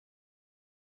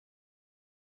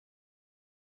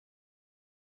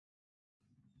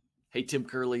Hey, Tim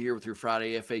Curley here with your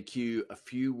Friday FAQ. A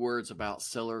few words about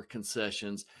seller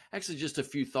concessions. Actually, just a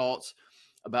few thoughts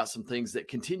about some things that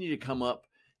continue to come up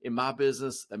in my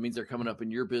business. That means they're coming up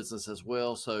in your business as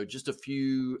well. So just a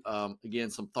few, again,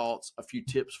 some thoughts, a few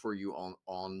tips for you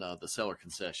on the seller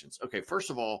concessions. Okay, first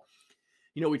of all,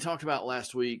 we talked about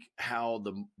last week how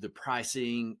the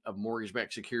pricing of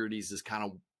mortgage-backed securities is kind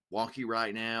of wonky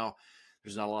right now.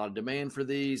 There's not a lot of demand for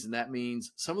these, and that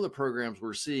means some of the programs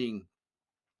we're seeing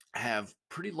have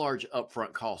pretty large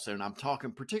upfront costs. And I'm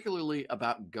talking particularly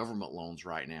about government loans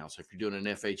right now. So if you're doing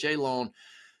an FHA loan,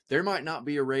 there might not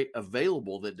be a rate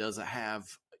available that doesn't have,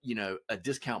 a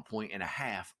discount point and a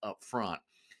half up front.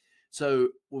 So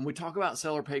when we talk about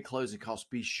seller pay closing costs,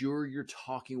 be sure you're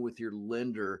talking with your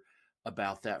lender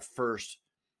about that first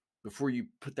before you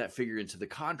put that figure into the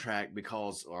contract,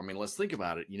 because, let's think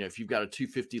about it. If you've got a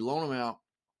 $250 loan amount,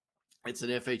 it's an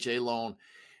FHA loan,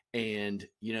 and,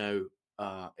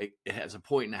 it has a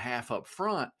point and a half up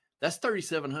front, that's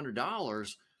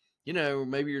 $3,700.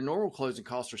 Maybe your normal closing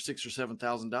costs are $6,000 or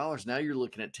 $7,000. Now you're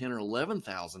looking at $10,000 or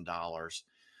 $11,000.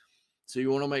 So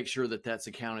you want to make sure that that's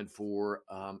accounted for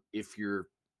if your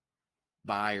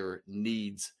buyer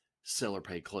needs seller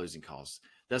pay closing costs.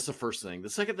 That's the first thing. The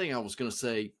second thing I was going to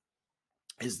say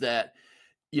is that,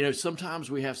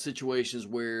 sometimes we have situations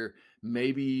where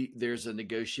maybe there's a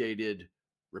negotiated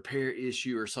repair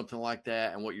issue or something like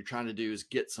that, and what you're trying to do is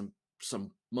get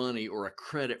some money or a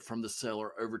credit from the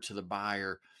seller over to the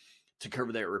buyer to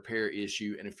cover that repair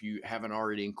issue. And if you haven't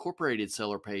already incorporated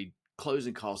seller paid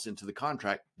closing costs into the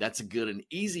contract, that's a good and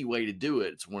easy way to do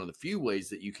it. It's one of the few ways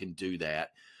that you can do that.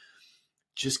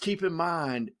 Just keep in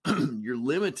mind you're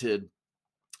limited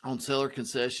on seller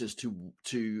concessions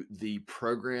to the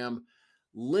program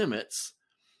limits.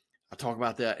 I'll talk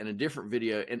about that in a different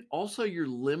video. And also you're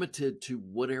limited to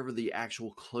whatever the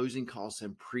actual closing costs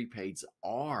and prepaids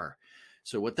are.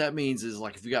 So what that means is,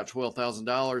 like, if you got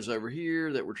 $12,000 over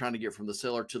here that we're trying to get from the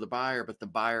seller to the buyer, but the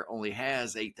buyer only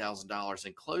has $8,000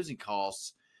 in closing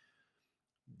costs,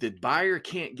 the buyer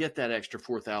can't get that extra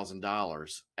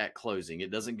 $4,000 at closing.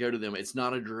 It doesn't go to them. It's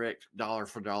not a direct dollar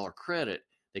for dollar credit.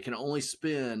 They can only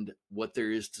spend what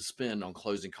there is to spend on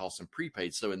closing costs and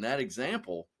prepaid. So in that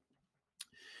example,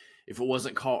 if it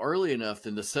wasn't caught early enough,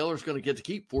 then the seller's going to get to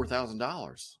keep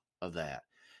 $4,000 of that.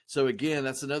 So again,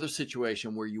 that's another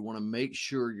situation where you want to make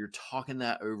sure you're talking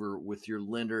that over with your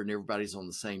lender and everybody's on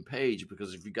the same page,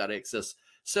 because if you've got excess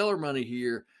seller money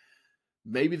here,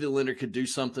 maybe the lender could do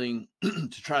something to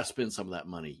try to spend some of that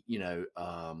money,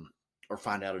 or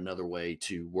find out another way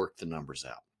to work the numbers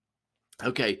out.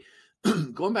 Okay,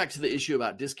 going back to the issue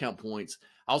about discount points,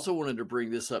 I also wanted to bring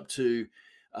this up too.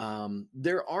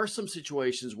 There are some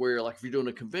situations where, like if you're doing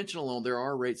a conventional loan, there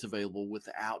are rates available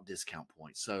without discount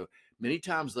points. So many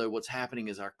times though, what's happening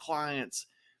is our clients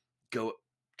go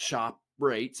shop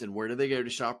rates. And where do they go to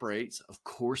shop rates? Of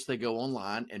course, they go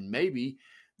online, and maybe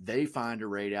they find a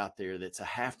rate out there that's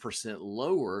 0.5%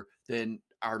 lower than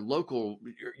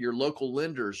your local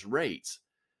lender's rates.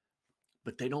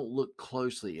 But they don't look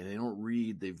closely and they don't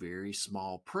read the very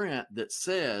small print that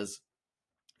says,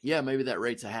 yeah, maybe that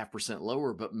rate's 0.5%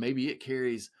 lower, but maybe it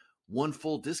carries one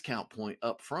full discount point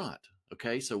up front.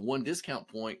 Okay, so one discount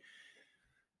point,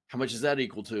 how much is that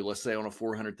equal to? Let's say on a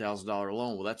 $400,000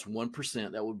 loan. Well, that's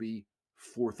 1%. That would be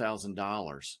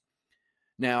 $4,000.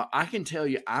 Now, I can tell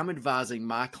you, I'm advising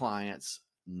my clients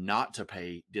not to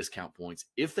pay discount points.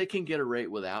 If they can get a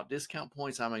rate without discount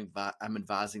points, I'm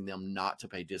advising them not to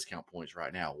pay discount points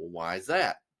right now. Well, why is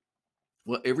that?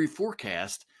 Well, every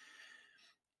forecast,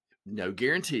 no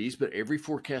guarantees, but every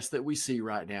forecast that we see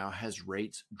right now has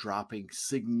rates dropping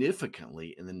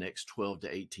significantly in the next 12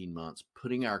 to 18 months,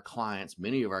 putting our clients,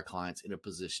 many of our clients, in a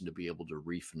position to be able to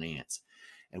refinance.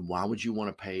 And why would you want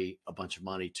to pay a bunch of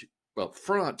money up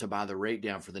front to buy the rate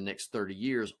down for the next 30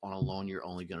 years on a loan you're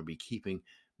only going to be keeping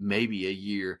maybe a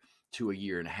year to a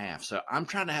year and a half? So I'm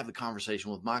trying to have the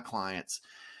conversation with my clients,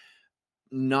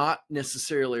 not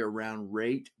necessarily around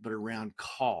rate, but around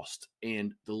cost.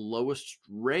 And the lowest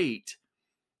rate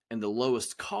and the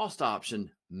lowest cost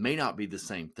option may not be the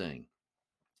same thing.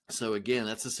 So again,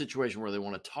 that's a situation where they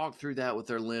want to talk through that with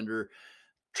their lender,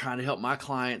 trying to help my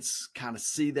clients kind of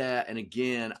see that. And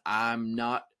again, I'm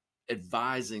not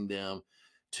advising them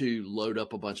to load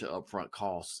up a bunch of upfront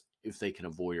costs if they can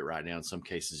avoid it right now. In some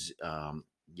cases,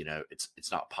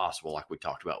 it's not possible, like we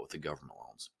talked about with the government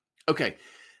loans. Okay,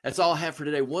 that's all I have for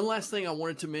today. One last thing I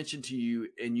wanted to mention to you,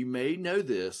 and you may know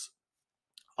this,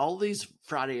 all these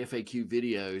Friday FAQ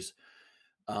videos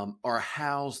are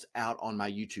housed out on my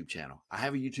YouTube channel. I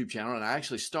have a YouTube channel, and I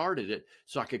actually started it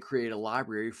so I could create a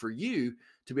library for you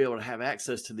to be able to have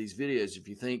access to these videos. If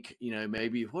you think,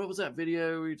 maybe what was that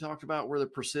video you talked about where the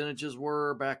percentages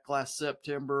were back last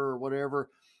September or whatever?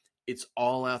 It's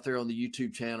all out there on the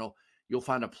YouTube channel. You'll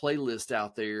find a playlist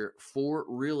out there for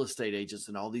real estate agents,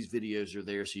 and all these videos are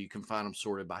there so you can find them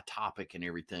sorted by topic and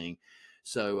everything.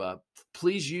 So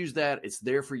please use that. It's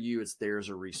there for you. It's there as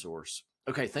a resource.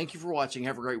 Okay, thank you for watching.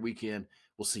 Have a great weekend.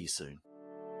 We'll see you soon.